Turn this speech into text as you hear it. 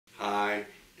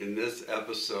In this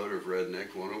episode of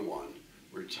Redneck 101,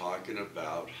 we're talking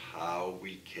about how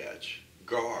we catch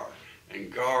gar.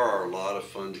 And gar are a lot of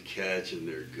fun to catch and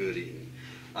they're good eating.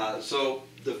 So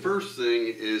the first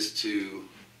thing is to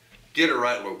get a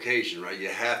right location, right? You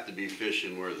have to be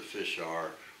fishing where the fish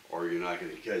are or you're not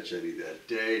going to catch any that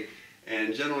day.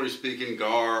 And generally speaking,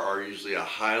 gar are usually a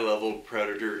high-level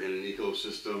predator in an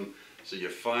ecosystem. So you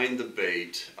find the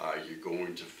bait, you're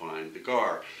going to find the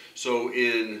gar. So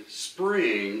in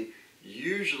spring,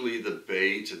 usually the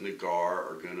bait and the gar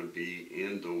are going to be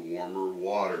in the warmer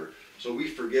water. So we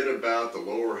forget about the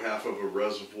lower half of a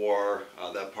reservoir.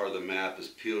 That part of the map is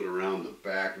peeled around the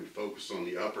back and focus on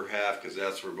the upper half because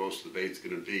that's where most of the bait's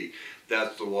going to be.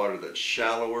 That's the water that's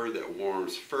shallower, that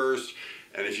warms first.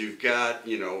 And if you've got,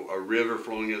 a river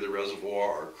flowing into the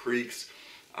reservoir or creeks,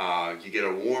 you get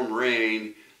a warm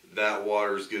rain, that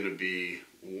water is going to be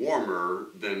warmer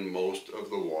than most of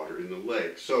the water in the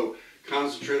lake. So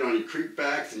concentrate on your creek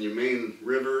backs and your main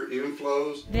river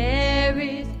inflows. There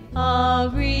is a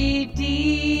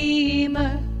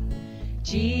Redeemer,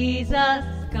 Jesus,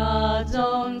 God's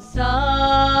own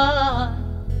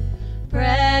Son,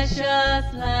 precious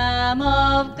Lamb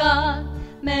of God,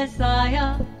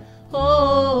 Messiah,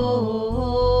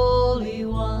 Holy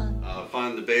One.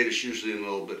 Find the bait is usually in a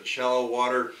little bit shallow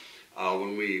water.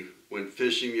 When we went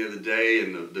fishing the other day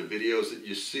and the videos that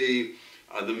you see,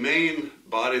 the main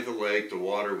body of the lake, the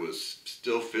water was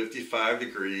still 55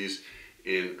 degrees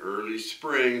in early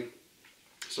spring.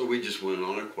 So we just went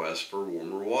on a quest for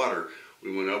warmer water.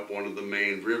 We went up one of the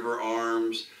main river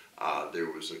arms. There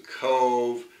was a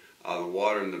cove. The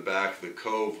water in the back of the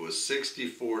cove was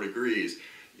 64 degrees.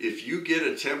 If you get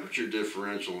a temperature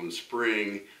differential in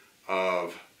spring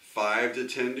of 5 to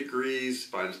 10 degrees,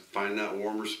 find that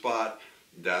warmer spot,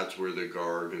 that's where the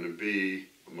gar are going to be,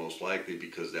 most likely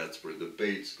because that's where the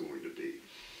bait's going to be.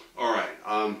 Alright,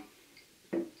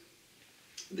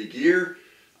 the gear,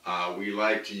 we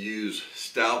like to use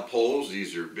stout poles.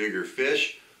 These are bigger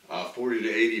fish, 40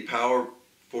 to 80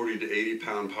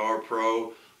 pound Power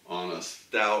Pro on a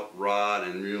stout rod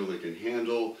and reel that can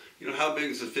handle. How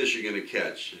big is the fish you're going to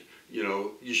catch?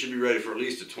 You should be ready for at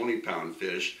least a 20-pound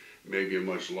fish, maybe a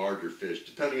much larger fish,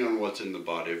 depending on what's in the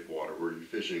body of water where you're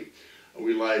fishing.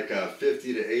 We like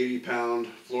 50 to 80 pound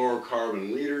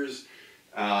fluorocarbon leaders,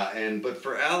 but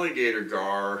for alligator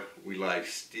gar, we like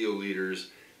steel leaders.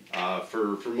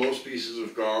 For most species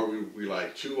of gar, we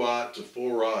like 2/0 to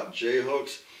 4/0 J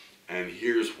hooks, and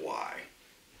here's why.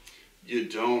 You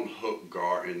don't hook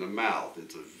gar in the mouth.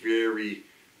 It's a very,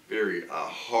 very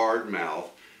hard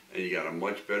mouth, and you got a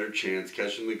much better chance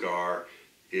catching the gar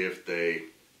if they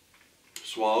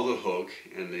swallow the hook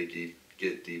and they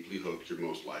get deeply hooked. You're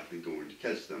most likely going to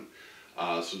catch them.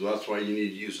 So that's why you need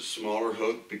to use a smaller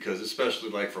hook, because especially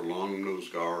like for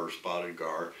long-nosed gar or spotted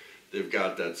gar, they've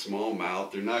got that small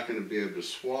mouth. They're not going to be able to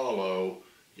swallow,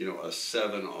 a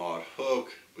 7/0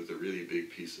 hook with a really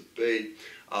big piece of bait.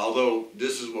 Although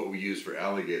this is what we use for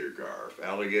alligator gar. If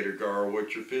alligator gar are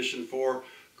what you're fishing for,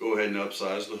 go ahead and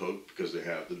upsize the hook because they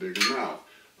have the bigger mouth.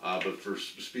 But for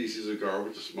species of gar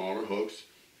with the smaller hooks,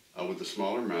 with the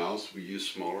smaller mouths, we use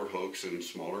smaller hooks and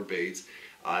smaller baits.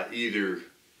 Either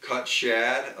cut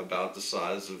shad about the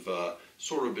size of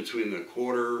sort of between a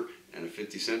quarter and a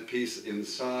 50-cent piece in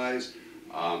size,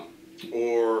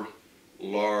 or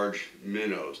large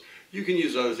minnows. You can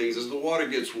use other things. As the water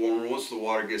gets warmer, once the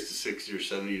water gets to 60 or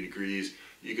 70 degrees,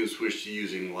 you can switch to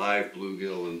using live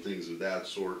bluegill and things of that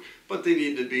sort, but they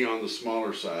need to be on the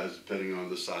smaller size depending on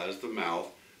the size of the mouth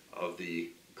of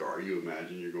the gar you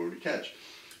imagine you're going to catch.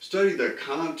 Study the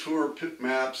contour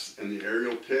maps and the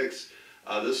aerial pics.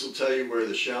 This will tell you where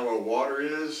the shallow water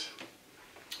is,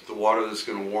 the water that's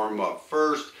going to warm up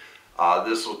first.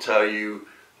 This will tell you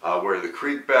where the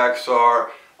creek backs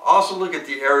are. Also look at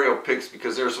the aerial pics,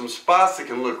 because there are some spots that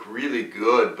can look really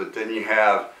good, but then you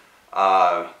have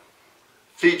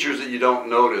features that you don't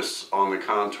notice on the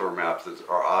contour maps that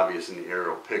are obvious in the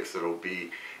aerial pics that will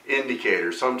be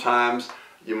indicators. Sometimes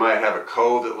you might have a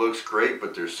cove that looks great,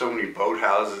 but there's so many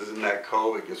boathouses in that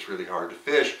cove it gets really hard to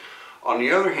fish. On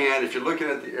the other hand, if you're looking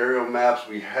at the aerial maps,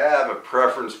 we have a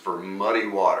preference for muddy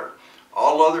water.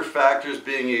 All other factors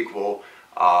being equal,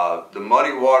 the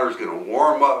muddy water is going to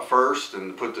warm up first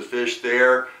and put the fish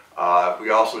there.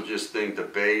 We also just think the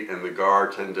bait and the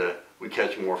gar we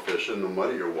catch more fish in the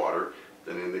muddier water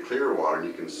than in the clearer water, and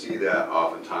you can see that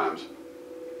oftentimes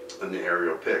in the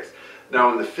aerial pics. Now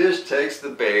when the fish takes the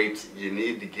bait, you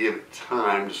need to give it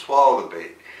time to swallow the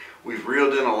bait. We've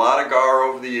reeled in a lot of gar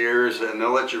over the years, and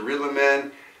they'll let you reel them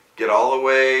in, get all the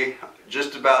way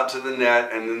just about to the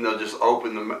net, and then they'll just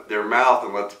open their mouth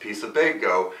and let the piece of bait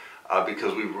go.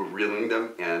 because we were reeling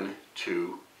them in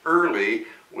too early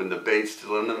when the bait's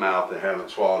still in the mouth. They haven't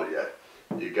swallowed it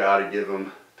yet. You got to give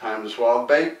them time to swallow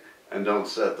the bait and don't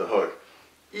set the hook.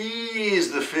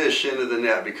 Ease the fish into the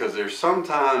net, because there's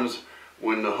sometimes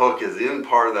when the hook is in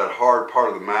part of that hard part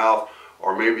of the mouth,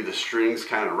 or maybe the string's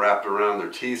kind of wrapped around their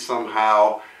teeth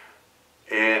somehow,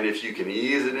 and if you can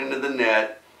ease it into the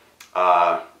net,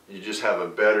 you just have a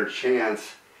better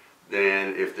chance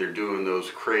than if they're doing those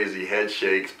crazy head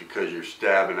shakes because you're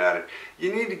stabbing at it.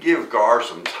 You need to give gar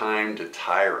some time to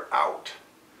tire out,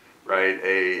 right?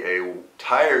 A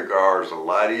tire gar is a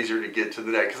lot easier to get to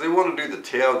the net because they want to do the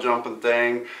tail jumping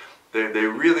thing. They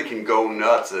really can go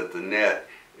nuts at the net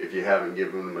if you haven't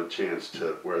given them a chance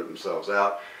to wear themselves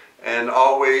out. And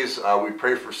always, we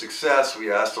pray for success.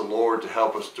 We ask the Lord to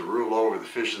help us to rule over the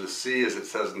fish of the sea, as it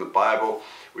says in the Bible.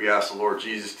 We ask the Lord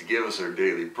Jesus to give us our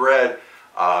daily bread,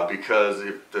 because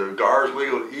if the gar is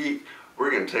legal to eat, we're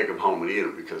going to take them home and eat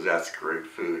them, because that's great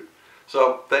food.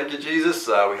 So thank you, Jesus.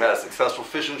 We had a successful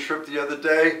fishing trip the other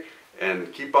day,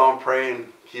 and keep on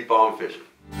praying, keep on fishing.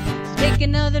 Take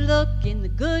another look in the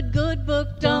good, good book.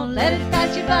 Don't let it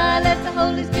pass you by. Let the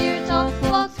Holy Spirit talk,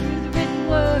 walk through the written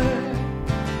word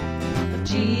of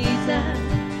Jesus.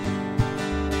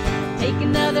 Take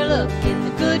another look in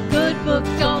the good, good book.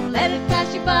 Don't let it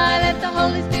pass you by. Let the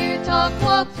Holy Spirit talk,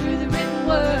 walk